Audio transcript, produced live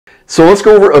So let's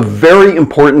go over a very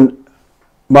important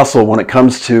muscle when it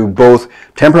comes to both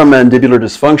temporomandibular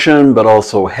dysfunction, but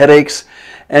also headaches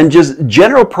and just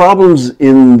general problems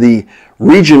in the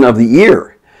region of the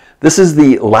ear. This is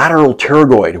the lateral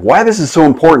pterygoid. Why this is so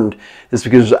important is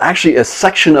because there's actually a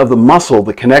section of the muscle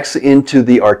that connects into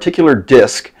the articular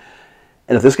disc,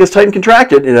 and if this gets tight and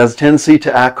contracted, it has a tendency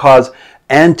to cause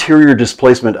anterior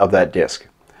displacement of that disc.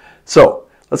 So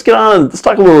let's get on and let's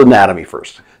talk a little anatomy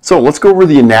first. So let's go over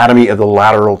the anatomy of the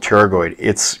lateral pterygoid.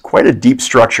 It's quite a deep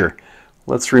structure.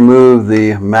 Let's remove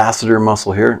the masseter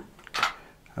muscle here.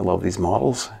 I love these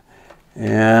models.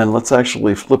 And let's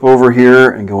actually flip over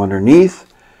here and go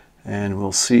underneath, and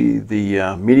we'll see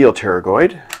the medial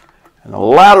pterygoid, and the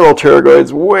lateral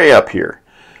pterygoid's way up here.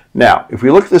 Now, if we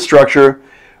look at the structure,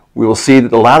 we will see that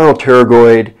the lateral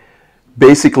pterygoid,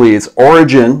 basically its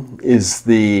origin is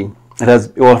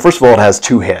well, first of all, it has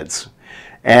two heads.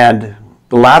 And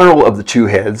the lateral of the two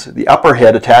heads, the upper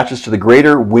head attaches to the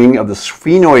greater wing of the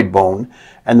sphenoid bone,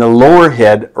 and the lower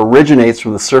head originates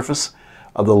from the surface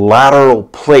of the lateral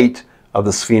plate of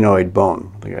the sphenoid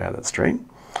bone. I think I have that straight.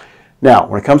 Now,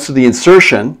 when it comes to the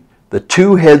insertion, the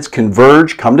two heads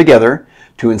converge, come together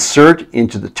to insert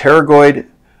into the pterygoid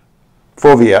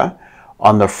fovea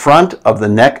on the front of the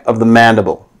neck of the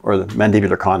mandible, or the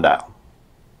mandibular condyle.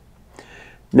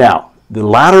 Now, the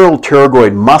lateral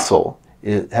pterygoid muscle,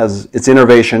 its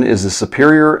innervation is the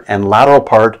superior and lateral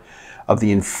part of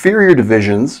the inferior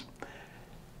divisions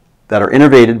that are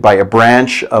innervated by a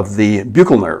branch of the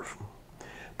buccal nerve.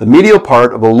 The medial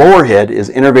part of the lower head is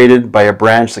innervated by a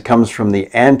branch that comes from the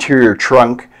anterior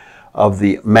trunk of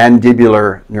the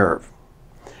mandibular nerve.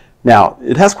 Now,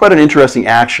 it has quite an interesting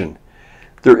action.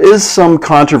 There is some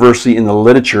controversy in the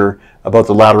literature about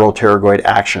the lateral pterygoid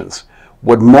actions.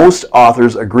 What most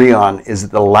authors agree on is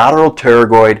that the lateral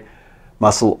pterygoid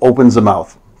muscle opens the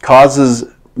mouth, causes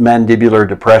mandibular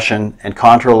depression and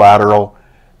contralateral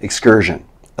excursion,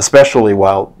 especially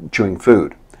while chewing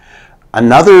food.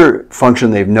 Another function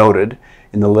they've noted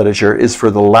in the literature is for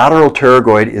the lateral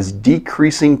pterygoid is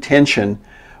decreasing tension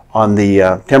on the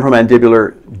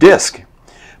temporomandibular disc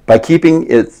by keeping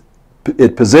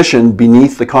it positioned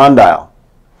beneath the condyle.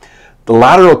 The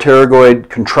lateral pterygoid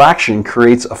contraction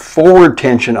creates a forward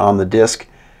tension on the disc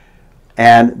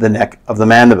and the neck of the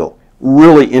mandible.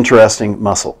 Really interesting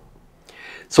muscle.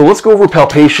 So let's go over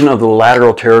palpation of the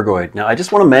lateral pterygoid. Now I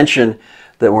just want to mention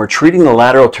that we're treating the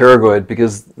lateral pterygoid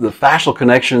because the fascial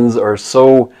connections are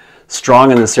so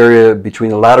strong in this area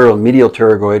between the lateral and medial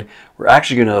pterygoid, we're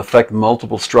actually going to affect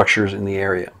multiple structures in the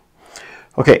area.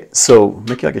 Okay, so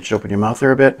Mickey, I'll get you to open your mouth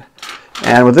there a bit.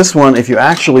 And with this one, if you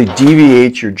actually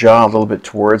deviate your jaw a little bit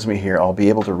towards me here, I'll be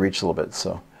able to reach a little bit.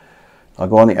 So I'll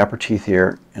go on the upper teeth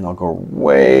here, and I'll go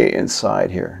way inside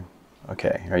here.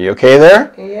 Okay, are you okay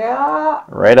there? Yeah.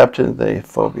 Right up to the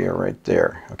fovea right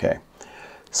there. Okay.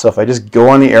 So if I just go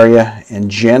on the area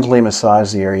and gently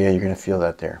massage the area, you're going to feel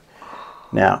that there.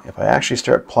 Now, if I actually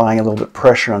start applying a little bit of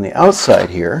pressure on the outside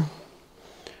here,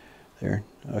 there,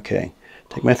 okay.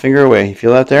 Take my finger away. You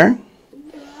feel that there?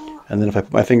 And then if I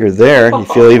put my finger there, you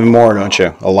feel even more, don't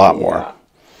you? A lot more.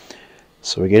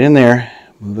 So we get in there,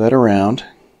 move that around,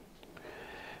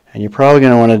 and you're probably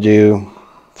going to want to do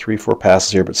 3-4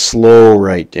 passes here, but slow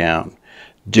right down.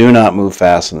 Do not move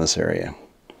fast in this area.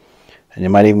 And you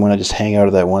might even want to just hang out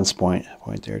at that one point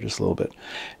there just a little bit.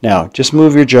 Now, just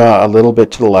move your jaw a little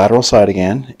bit to the lateral side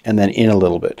again, and then in a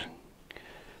little bit.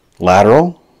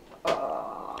 Lateral,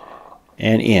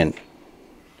 and in.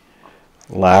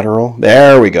 Lateral,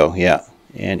 there we go, yeah,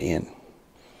 and in.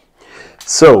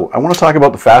 So, I want to talk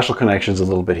about the fascial connections a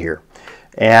little bit here.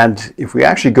 And if we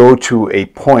actually go to a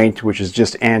point which is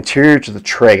just anterior to the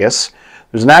tragus,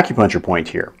 there's an acupuncture point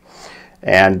here.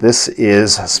 And this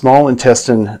is small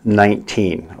intestine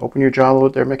 19. Open your jaw a little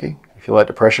bit there, Mickey. You feel that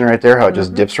depression right there, how it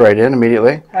just dips right in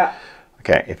immediately? Yeah.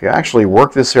 Okay, if you actually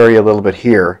work this area a little bit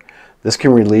here, this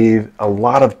can relieve a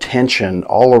lot of tension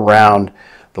all around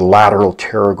the lateral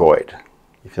pterygoid.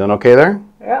 You feeling okay there?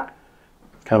 Yeah.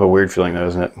 Kind of a weird feeling though,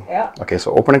 isn't it? Yeah. Okay,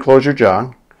 so open and close your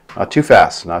jaw. Not too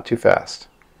fast, not too fast.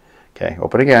 Okay,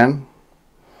 open again.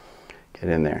 Get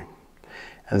in there.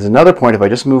 And there's another point, if I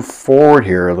just move forward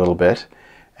here a little bit,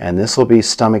 and this will be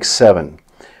stomach 7.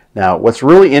 Now, what's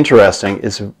really interesting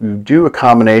is if you do a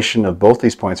combination of both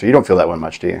these points, or you don't feel that one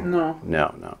much, do you? No.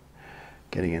 No, no.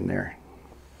 Getting in there.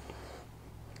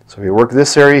 So if you work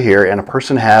this area here, and a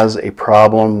person has a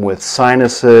problem with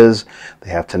sinuses, they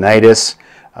have tinnitus,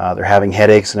 they're having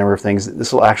headaches, a number of things,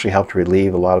 this will actually help to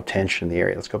relieve a lot of tension in the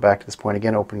area. Let's go back to this point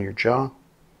again, open your jaw.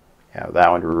 Yeah,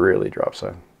 that one really drops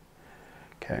out.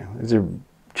 Okay, these are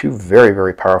two very,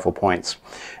 very powerful points.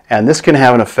 And this can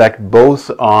have an effect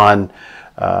both on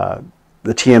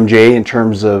the TMJ in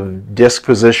terms of disc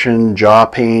position, jaw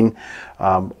pain,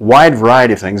 wide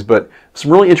variety of things, but some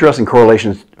really interesting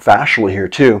correlations fascially here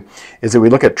too is that we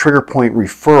look at trigger point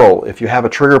referral. If you have a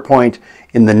trigger point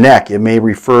in the neck, it may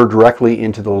refer directly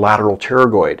into the lateral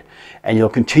pterygoid, and you'll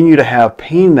continue to have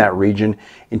pain in that region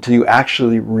until you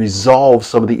actually resolve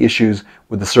some of the issues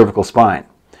with the cervical spine.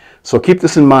 So keep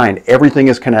this in mind. Everything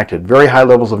is connected. Very high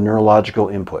levels of neurological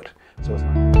input. So it's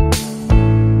not